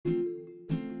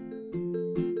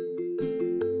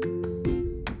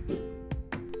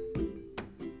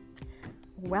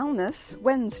Wellness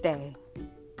Wednesday.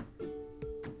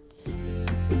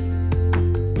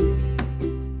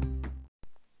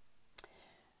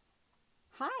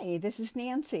 Hi, this is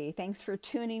Nancy. Thanks for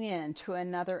tuning in to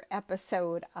another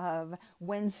episode of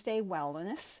Wednesday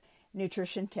Wellness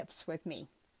Nutrition Tips with me.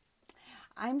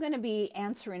 I'm going to be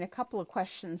answering a couple of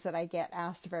questions that I get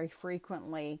asked very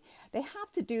frequently. They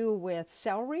have to do with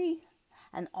celery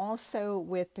and also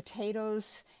with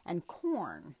potatoes and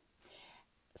corn.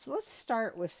 So let's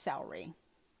start with celery.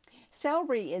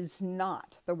 Celery is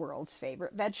not the world's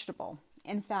favorite vegetable.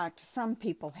 In fact, some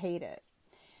people hate it.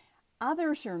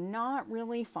 Others are not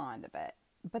really fond of it,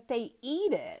 but they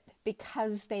eat it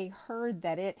because they heard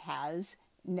that it has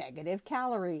negative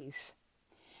calories.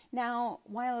 Now,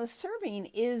 while a serving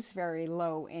is very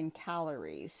low in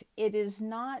calories, it is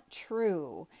not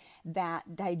true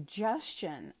that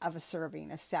digestion of a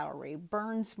serving of celery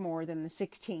burns more than the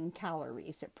 16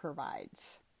 calories it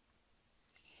provides.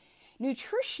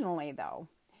 Nutritionally, though,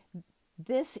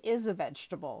 this is a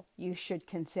vegetable you should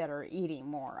consider eating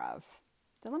more of.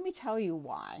 So let me tell you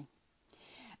why.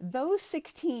 Those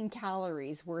 16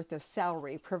 calories worth of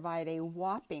celery provide a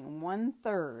whopping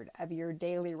 1/3 of your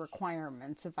daily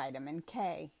requirements of vitamin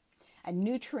K, a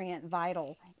nutrient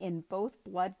vital in both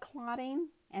blood clotting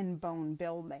and bone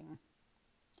building.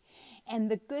 And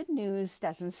the good news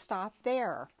doesn't stop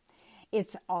there.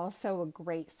 It's also a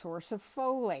great source of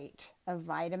folate, a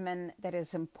vitamin that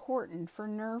is important for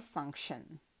nerve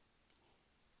function.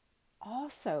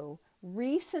 Also,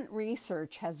 recent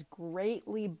research has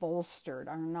greatly bolstered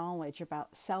our knowledge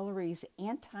about celery's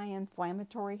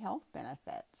anti-inflammatory health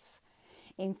benefits,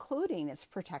 including its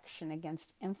protection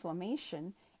against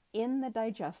inflammation in the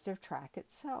digestive tract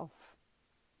itself.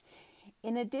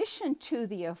 In addition to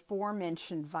the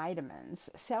aforementioned vitamins,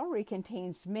 celery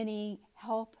contains many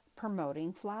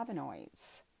health-promoting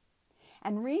flavonoids.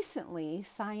 And recently,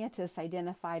 scientists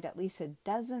identified at least a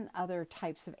dozen other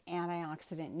types of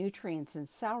antioxidant nutrients in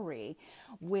celery,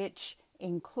 which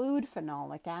include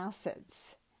phenolic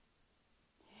acids.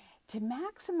 To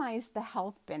maximize the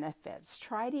health benefits,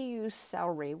 try to use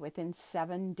celery within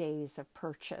 7 days of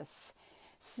purchase.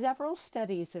 Several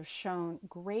studies have shown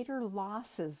greater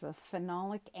losses of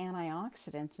phenolic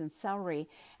antioxidants in celery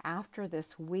after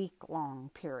this week-long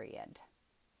period.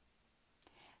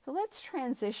 So let's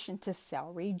transition to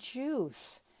celery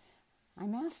juice.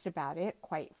 I'm asked about it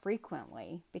quite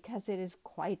frequently because it is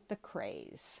quite the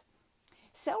craze.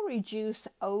 Celery juice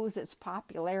owes its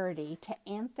popularity to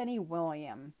Anthony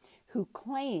William, who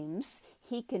claims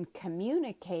he can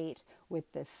communicate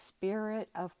with the spirit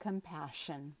of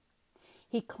compassion.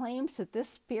 He claims that this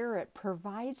spirit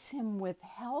provides him with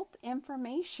health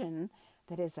information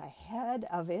that is ahead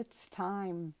of its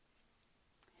time.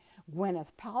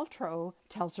 Gwyneth Paltrow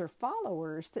tells her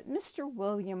followers that Mr.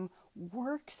 William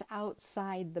works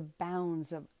outside the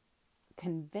bounds of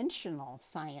conventional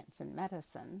science and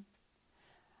medicine.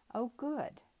 Oh,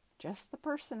 good. Just the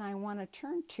person I want to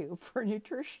turn to for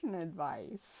nutrition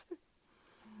advice.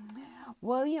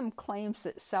 William claims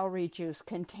that celery juice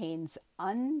contains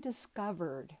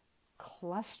undiscovered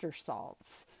cluster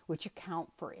salts, which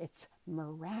account for its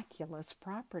miraculous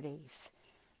properties.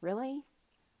 Really?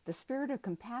 The spirit of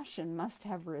compassion must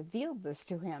have revealed this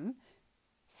to him,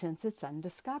 since it's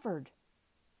undiscovered.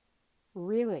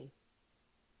 Really,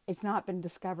 it's not been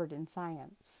discovered in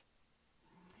science.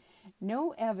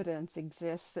 No evidence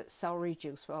exists that celery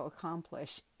juice will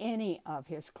accomplish any of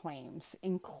his claims,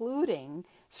 including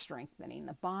strengthening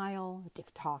the bile,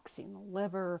 detoxing the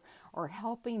liver, or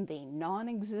helping the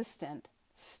non-existent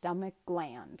stomach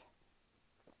gland.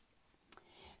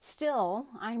 Still,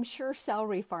 I'm sure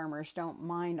celery farmers don't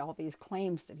mind all these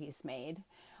claims that he's made.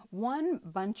 One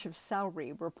bunch of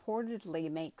celery reportedly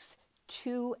makes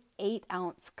 2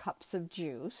 8-ounce cups of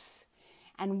juice,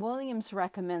 and Williams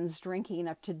recommends drinking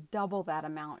up to double that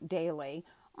amount daily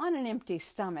on an empty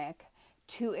stomach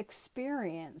to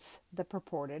experience the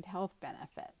purported health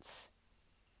benefits.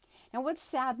 Now, what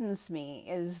saddens me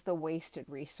is the wasted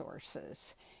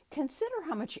resources. Consider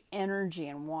how much energy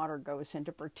and water goes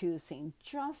into producing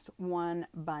just one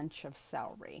bunch of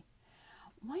celery.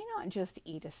 Why not just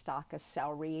eat a stalk of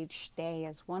celery each day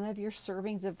as one of your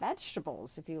servings of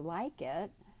vegetables if you like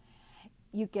it?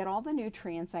 You get all the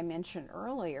nutrients I mentioned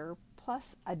earlier,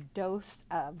 plus a dose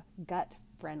of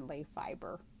gut-friendly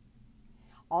fiber.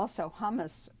 Also,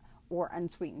 hummus or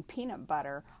unsweetened peanut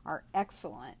butter are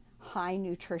excellent high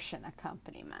nutrition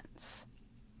accompaniments.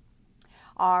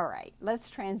 All right, let's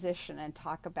transition and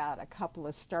talk about a couple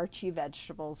of starchy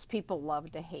vegetables people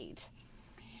love to hate.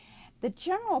 The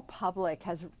general public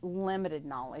has limited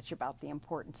knowledge about the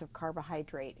importance of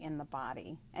carbohydrate in the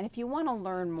body. And if you want to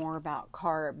learn more about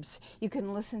carbs, you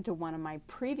can listen to one of my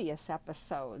previous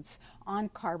episodes on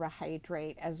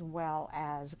carbohydrate as well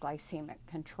as glycemic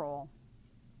control.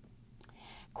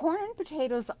 Corn and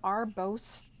potatoes are both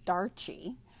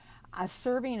starchy. A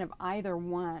serving of either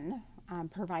one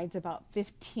provides about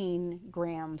 15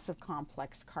 grams of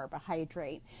complex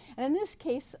carbohydrate. And in this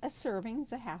case, a serving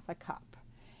is a half a cup.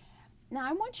 Now,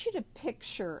 I want you to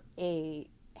picture a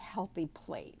healthy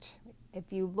plate. If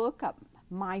you look up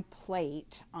My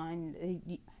Plate on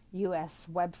the U.S.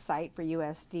 website for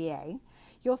USDA,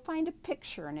 you'll find a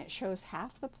picture, and it shows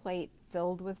half the plate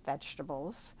filled with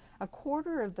vegetables, a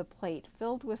quarter of the plate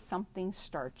filled with something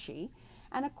starchy,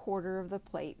 and a quarter of the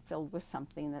plate filled with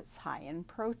something that's high in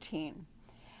protein.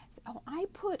 So I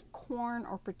put corn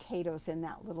or potatoes in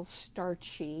that little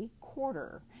starchy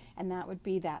quarter, and that would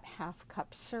be that half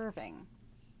cup serving.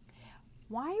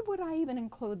 Why would I even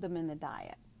include them in the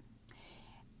diet?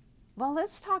 Well,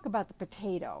 let's talk about the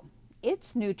potato.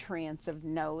 Its nutrients of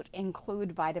note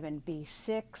include vitamin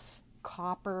B6,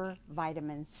 copper,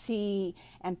 vitamin C,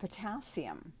 and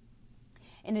potassium.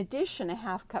 In addition, a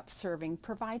half cup serving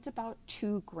provides about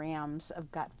 2 grams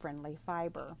of gut-friendly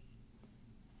fiber.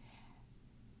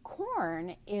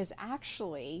 Corn is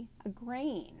actually a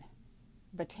grain,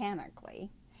 botanically,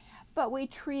 but we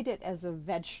treat it as a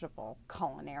vegetable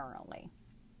culinarily.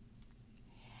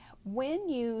 When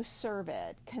you serve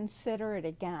it, consider it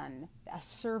again a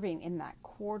serving in that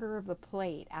quarter of the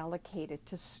plate allocated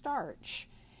to starch,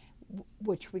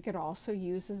 which we could also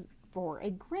use for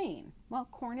a grain. Well,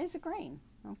 corn is a grain,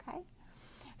 okay?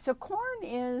 So corn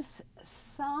is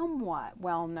somewhat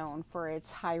well known for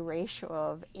its high ratio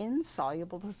of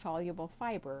insoluble to soluble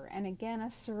fiber, and again,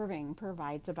 a serving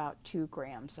provides about 2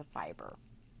 grams of fiber.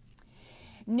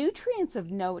 Nutrients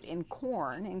of note in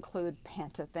corn include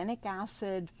pantothenic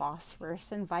acid,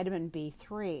 phosphorus, and vitamin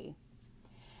B3.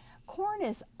 Corn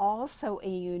is also a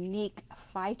unique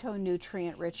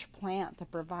phytonutrient-rich plant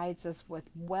that provides us with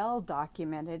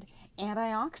well-documented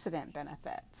antioxidant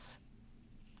benefits.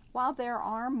 While there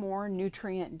are more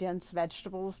nutrient-dense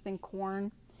vegetables than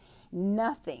corn,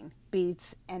 nothing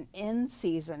beats an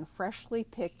in-season, freshly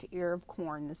picked ear of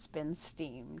corn that's been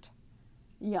steamed.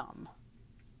 Yum.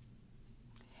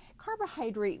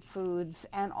 Carbohydrate foods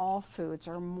and all foods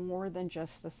are more than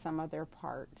just the sum of their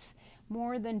parts,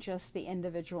 more than just the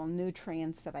individual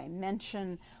nutrients that I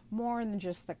mentioned, more than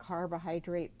just the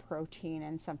carbohydrate, protein,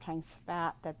 and sometimes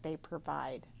fat that they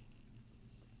provide.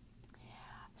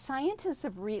 Scientists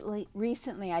have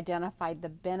recently identified the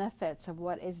benefits of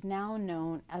what is now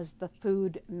known as the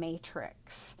food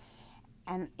matrix.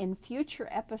 And in future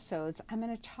episodes, I'm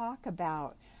going to talk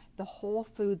about the whole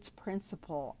foods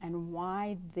principle and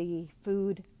why the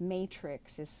food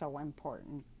matrix is so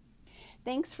important.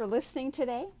 Thanks for listening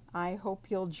today. I hope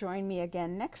you'll join me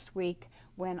again next week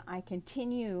when I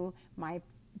continue my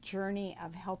journey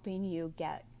of helping you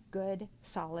get good,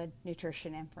 solid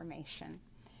nutrition information.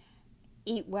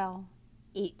 Eat well,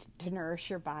 eat to nourish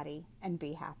your body, and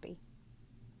be happy.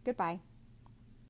 Goodbye.